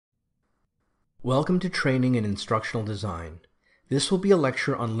Welcome to Training in Instructional Design. This will be a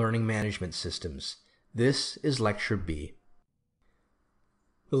lecture on learning management systems. This is Lecture B.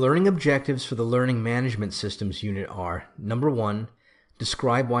 The learning objectives for the Learning Management Systems unit are: Number 1,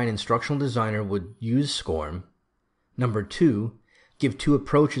 describe why an instructional designer would use SCORM. Number 2, give 2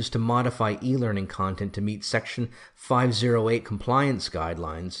 approaches to modify e-learning content to meet Section 508 compliance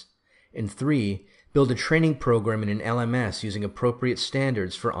guidelines. And 3, build a training program in an LMS using appropriate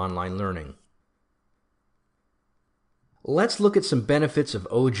standards for online learning. Let's look at some benefits of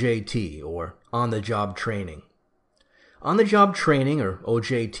OJT, or on-the-job training. On-the-job training, or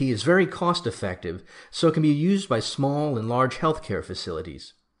OJT, is very cost-effective, so it can be used by small and large healthcare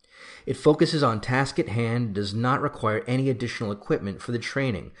facilities. It focuses on task at hand and does not require any additional equipment for the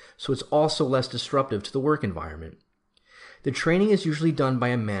training, so it's also less disruptive to the work environment. The training is usually done by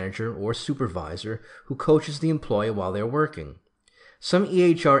a manager or supervisor who coaches the employee while they're working. Some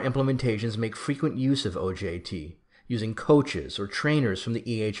EHR implementations make frequent use of OJT, using coaches or trainers from the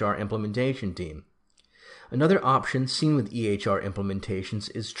EHR implementation team. Another option seen with EHR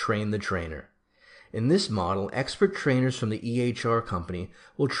implementations is train the trainer. In this model, expert trainers from the EHR company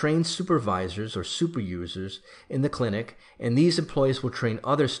will train supervisors or super users in the clinic, and these employees will train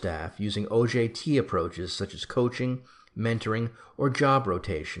other staff using OJT approaches such as coaching, mentoring, or job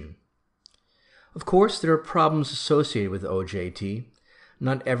rotation. Of course, there are problems associated with OJT.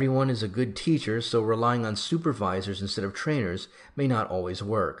 Not everyone is a good teacher, so relying on supervisors instead of trainers may not always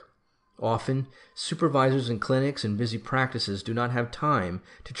work. Often, supervisors in clinics and busy practices do not have time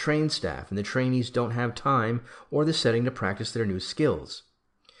to train staff, and the trainees don't have time or the setting to practice their new skills.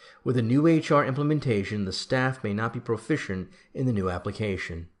 With a new HR implementation, the staff may not be proficient in the new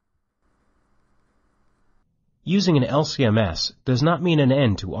application. Using an LCMS does not mean an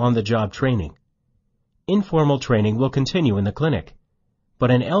end to on-the-job training. Informal training will continue in the clinic, but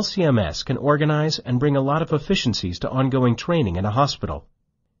an LCMS can organize and bring a lot of efficiencies to ongoing training in a hospital.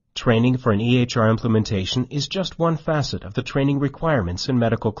 Training for an EHR implementation is just one facet of the training requirements in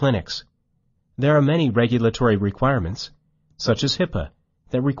medical clinics. There are many regulatory requirements, such as HIPAA,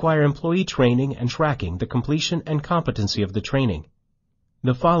 that require employee training and tracking the completion and competency of the training.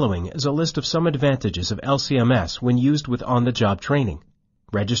 The following is a list of some advantages of LCMS when used with on-the-job training: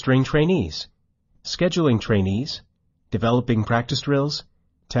 registering trainees, scheduling trainees, developing practice drills,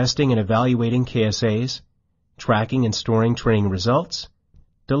 testing and evaluating KSAs, tracking and storing training results,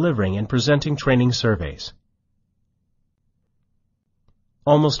 delivering and presenting training surveys.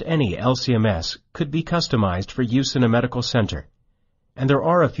 Almost any LCMS could be customized for use in a medical center, and there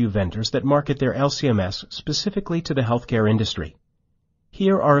are a few vendors that market their LCMS specifically to the healthcare industry.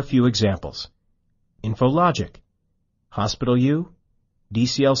 Here are a few examples: InfoLogic, HospitalU,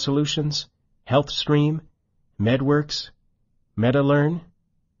 DCL Solutions, HealthStream, MedWorks, MetaLearn,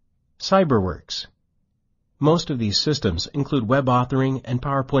 CyberWorks. Most of these systems include web authoring and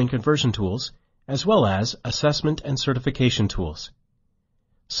PowerPoint conversion tools, as well as assessment and certification tools.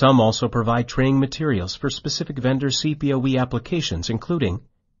 Some also provide training materials for specific vendor CPOE applications, including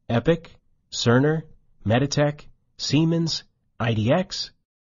Epic, Cerner, Meditech, Siemens, IDX,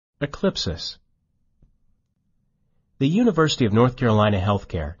 Eclipsys. The University of North Carolina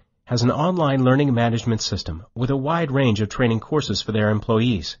Healthcare has an online learning management system with a wide range of training courses for their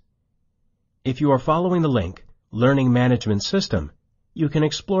employees. If you are following the link, Learning Management System, you can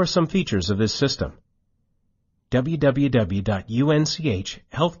explore some features of this system.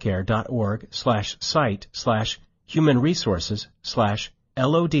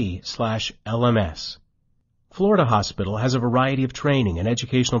 www.unch.healthcare.org/site/human-resources/LOD/LMS. Florida Hospital has a variety of training and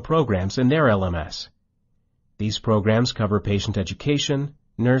educational programs in their LMS. These programs cover patient education,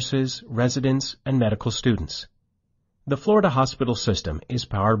 nurses, residents, and medical students. The Florida Hospital system is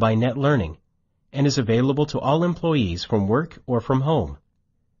powered by NetLearning and is available to all employees from work or from home.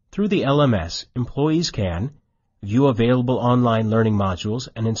 Through the LMS, employees can view available online learning modules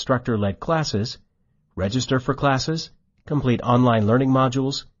and instructor-led classes, register for classes, complete online learning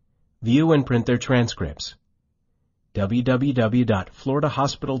modules, view and print their transcripts.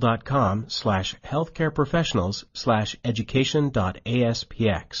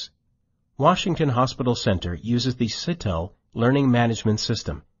 www.floridahospital.com/healthcareprofessionals/education.aspx. Washington Hospital Center uses the CITEL Learning Management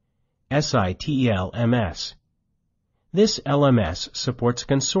System, CITELMS. This LMS supports a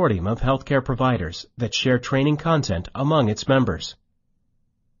consortium of healthcare providers that share training content among its members.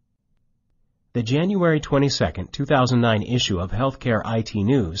 The January 22, 2009 issue of Healthcare IT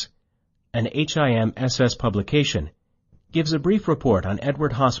News, an HIMSS publication, gives a brief report on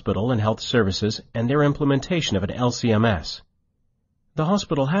Edward Hospital and Health Services and their implementation of an LCMS. The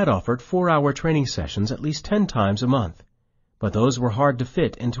hospital had offered 4-hour training sessions at least 10 times a month, but those were hard to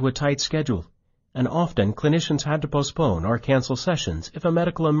fit into a tight schedule and often clinicians had to postpone or cancel sessions if a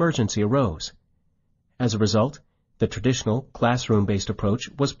medical emergency arose. As a result, the traditional classroom-based approach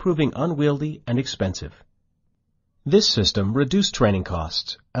was proving unwieldy and expensive. This system reduced training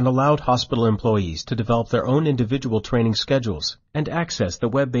costs and allowed hospital employees to develop their own individual training schedules and access the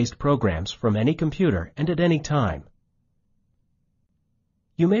web-based programs from any computer and at any time.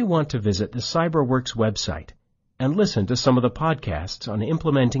 You may want to visit the CyberWorks website and listen to some of the podcasts on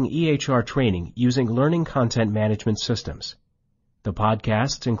implementing EHR training using learning content management systems. The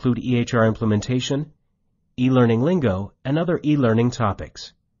podcasts include EHR implementation, e-learning lingo, and other e-learning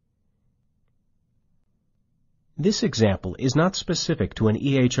topics. This example is not specific to an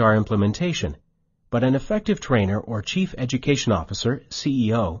EHR implementation, but an effective trainer or Chief Education Officer,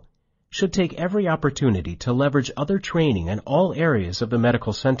 CEO, should take every opportunity to leverage other training in all areas of the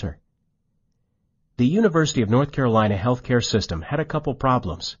medical center. The University of North Carolina healthcare system had a couple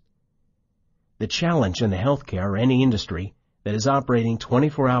problems. The challenge in the healthcare or any industry that is operating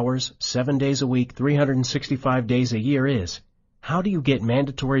 24 hours, 7 days a week, 365 days a year is, how do you get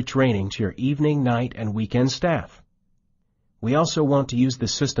mandatory training to your evening, night, and weekend staff? We also want to use the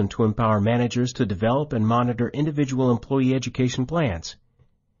system to empower managers to develop and monitor individual employee education plans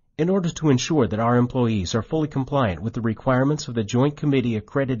in order to ensure that our employees are fully compliant with the requirements of the Joint Committee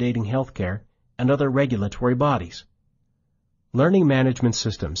Accrediting Healthcare and other regulatory bodies. Learning management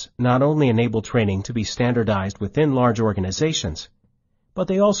systems not only enable training to be standardized within large organizations, but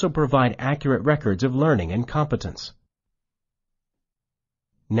they also provide accurate records of learning and competence.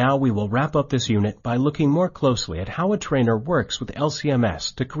 Now we will wrap up this unit by looking more closely at how a trainer works with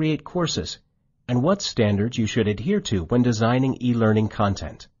LCMS to create courses and what standards you should adhere to when designing e-learning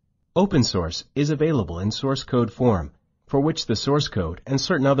content. Open source is available in source code form, for which the source code and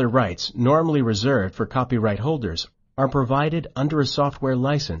certain other rights normally reserved for copyright holders are provided under a software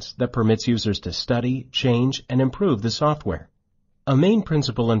license that permits users to study, change, and improve the software. A main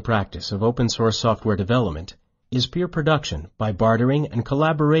principle and practice of open source software development is peer production by bartering and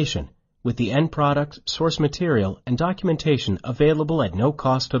collaboration with the end product, source material, and documentation available at no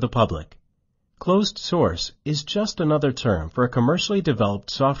cost to the public. Closed source is just another term for a commercially developed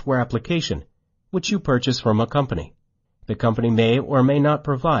software application which you purchase from a company. The company may or may not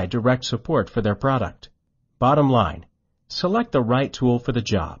provide direct support for their product. Bottom line, select the right tool for the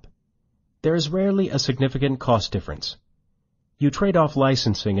job. There is rarely a significant cost difference. You trade off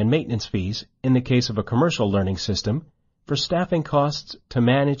licensing and maintenance fees in the case of a commercial learning system for staffing costs to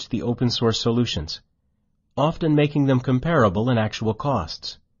manage the open source solutions, often making them comparable in actual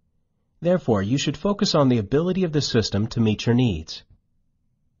costs. Therefore, you should focus on the ability of the system to meet your needs.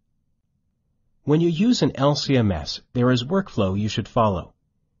 When you use an LCMS, there is workflow you should follow.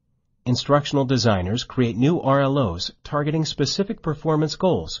 Instructional designers create new RLOs targeting specific performance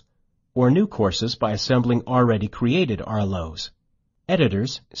goals, or new courses by assembling already created RLOs.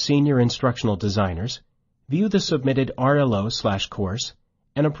 Editors, senior instructional designers, view the submitted RLO/course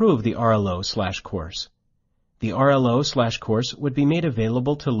and approve the RLO/course. The RLO/course would be made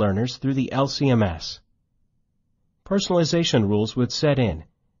available to learners through the LCMS. Personalization rules would set in,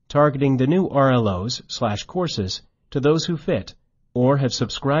 targeting the new RLOs/courses to those who fit or have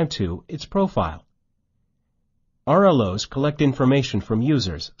subscribed to its profile. RLOs collect information from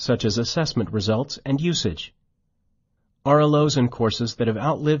users such as assessment results and usage. RLOs and courses that have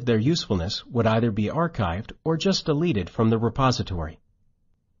outlived their usefulness would either be archived or just deleted from the repository.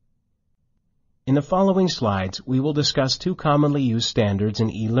 In the following slides, we will discuss two commonly used standards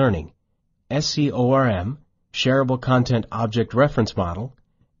in e-learning, SCORM, Shareable Content Object Reference Model,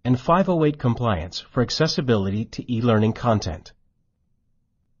 and 508 compliance for accessibility to e-learning content.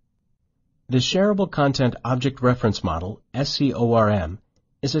 The Shareable Content Object Reference Model, SCORM,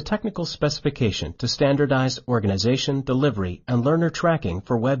 is a technical specification to standardize organization, delivery, and learner tracking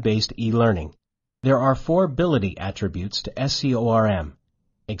for web-based e-learning. There are 4 ability attributes to SCORM: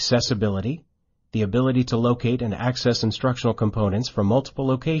 accessibility, the ability to locate and access instructional components from multiple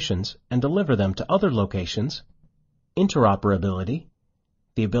locations and deliver them to other locations; interoperability,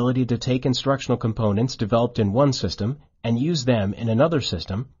 the ability to take instructional components developed in one system and use them in another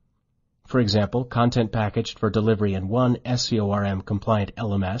system. For example, content packaged for delivery in one SCORM-compliant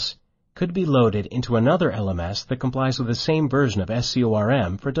LMS could be loaded into another LMS that complies with the same version of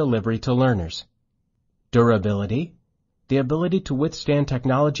SCORM for delivery to learners. Durability, the ability to withstand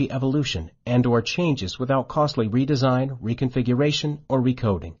technology evolution and/or changes without costly redesign, reconfiguration, or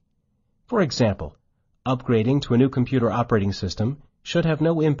recoding. For example, upgrading to a new computer operating system should have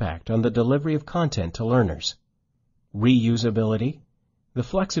no impact on the delivery of content to learners. Reusability, the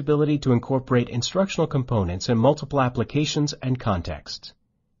flexibility to incorporate instructional components in multiple applications and contexts.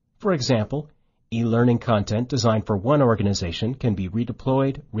 For example, E-learning content designed for one organization can be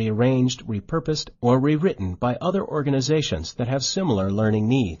redeployed, rearranged, repurposed, or rewritten by other organizations that have similar learning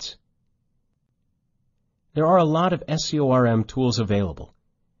needs. There are a lot of SCORM tools available.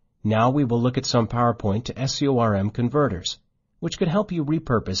 Now we will look at some PowerPoint to SCORM converters, which could help you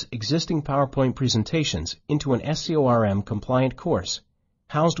repurpose existing PowerPoint presentations into an SCORM-compliant course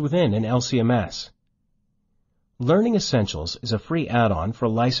housed within an LCMS. Learning Essentials is a free add-on for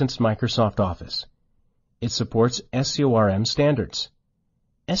licensed Microsoft Office. It supports SCORM standards.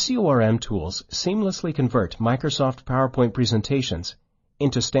 SCORM tools seamlessly convert Microsoft PowerPoint presentations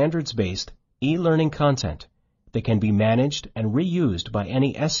into standards-based e-learning content that can be managed and reused by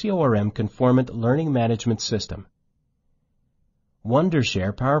any SCORM-conformant learning management system.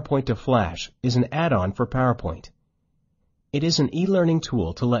 Wondershare PowerPoint to Flash is an add-on for PowerPoint. It is an e-learning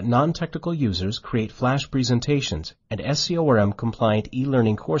tool to let non-technical users create Flash presentations and SCORM-compliant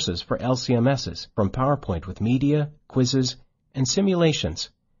e-learning courses for LCMSs from PowerPoint with media, quizzes, and simulations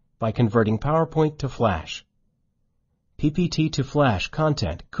by converting PowerPoint to Flash. PPT to Flash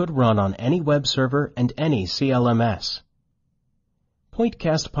content could run on any web server and any CLMS.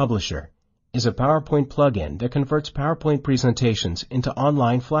 PointCast Publisher is a PowerPoint plugin that converts PowerPoint presentations into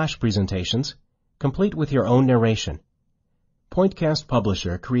online Flash presentations, complete with your own narration. PointCast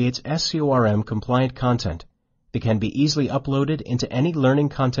Publisher creates SCORM-compliant content that can be easily uploaded into any learning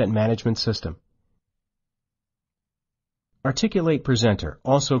content management system. Articulate Presenter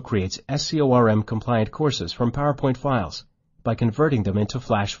also creates SCORM-compliant courses from PowerPoint files by converting them into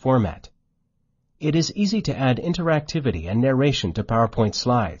Flash format. It is easy to add interactivity and narration to PowerPoint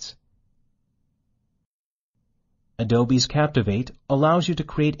slides. Adobe's Captivate allows you to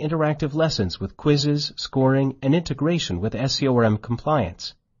create interactive lessons with quizzes, scoring, and integration with SCORM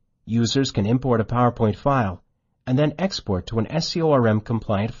compliance. Users can import a PowerPoint file and then export to an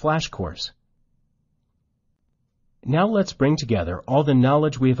SCORM-compliant Flash course. Now let's bring together all the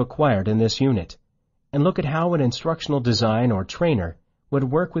knowledge we have acquired in this unit and look at how an instructional design or trainer would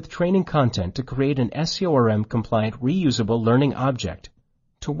work with training content to create an SCORM-compliant reusable learning object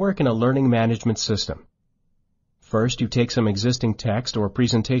to work in a learning management system. First, you take some existing text or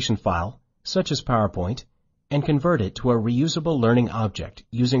presentation file, such as PowerPoint, and convert it to a reusable learning object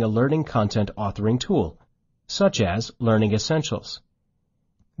using a learning content authoring tool, such as Learning Essentials.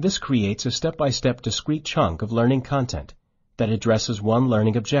 This creates a step-by-step discrete chunk of learning content that addresses one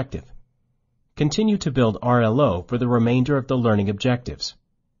learning objective. Continue to build RLO for the remainder of the learning objectives.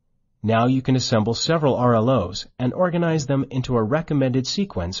 Now you can assemble several RLOs and organize them into a recommended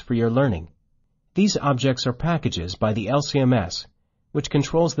sequence for your learning. These objects are packages by the LCMS, which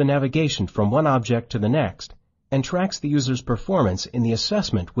controls the navigation from one object to the next and tracks the user's performance in the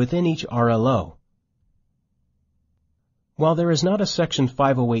assessment within each RLO. While there is not a Section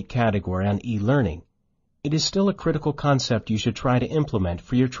 508 category on e-learning, it is still a critical concept you should try to implement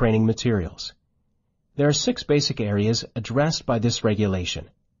for your training materials. There are 6 basic areas addressed by this regulation.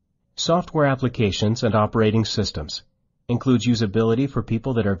 Software applications and operating systems includes usability for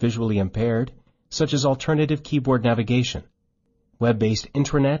people that are visually impaired, such as alternative keyboard navigation, web-based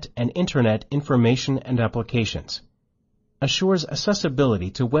intranet and internet information and applications, assures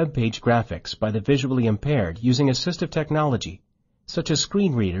accessibility to web page graphics by the visually impaired using assistive technology, such as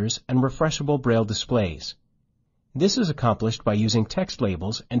screen readers and refreshable braille displays. This is accomplished by using text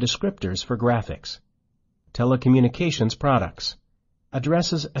labels and descriptors for graphics. Telecommunications products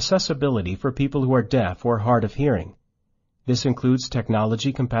addresses accessibility for people who are deaf or hard of hearing. This includes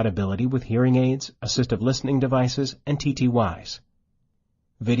technology compatibility with hearing aids, assistive listening devices, and TTYs.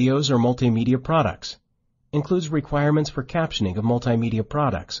 Videos or multimedia products includes requirements for captioning of multimedia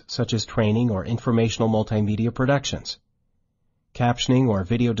products, such as training or informational multimedia productions. Captioning or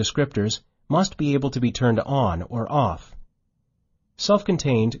video descriptors must be able to be turned on or off.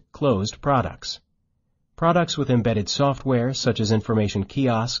 Self-contained, closed products. Products with embedded software, such as information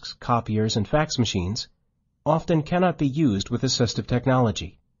kiosks, copiers, and fax machines, often cannot be used with assistive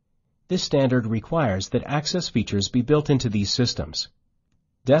technology. This standard requires that access features be built into these systems.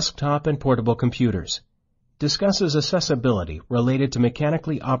 Desktop and portable computers discusses accessibility related to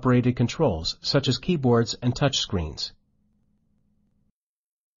mechanically operated controls such as keyboards and touchscreens.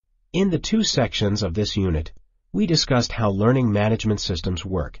 In the 2 sections of this unit, we discussed how learning management systems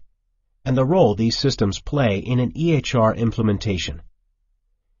work and the role these systems play in an EHR implementation.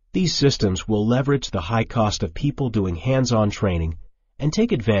 These systems will leverage the high cost of people doing hands-on training and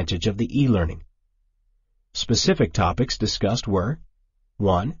take advantage of the e-learning. Specific topics discussed were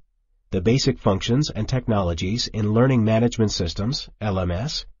 1. The basic functions and technologies in learning management systems,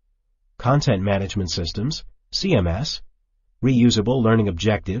 LMS, content management systems, CMS, reusable learning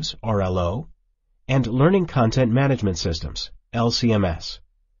objectives, RLO, and Learning Content Management Systems, LCMS.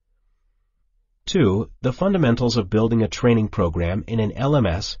 2. The fundamentals of building a training program in an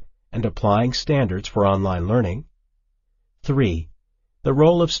LMS and applying standards for online learning. 3. The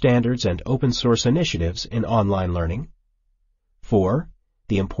role of standards and open source initiatives in online learning. 4.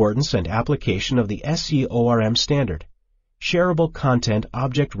 The importance and application of the SCORM standard, Shareable Content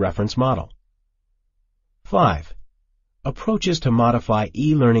Object Reference Model. 5. Approaches to modify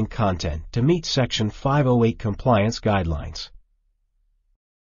e-learning content to meet Section 508 compliance guidelines.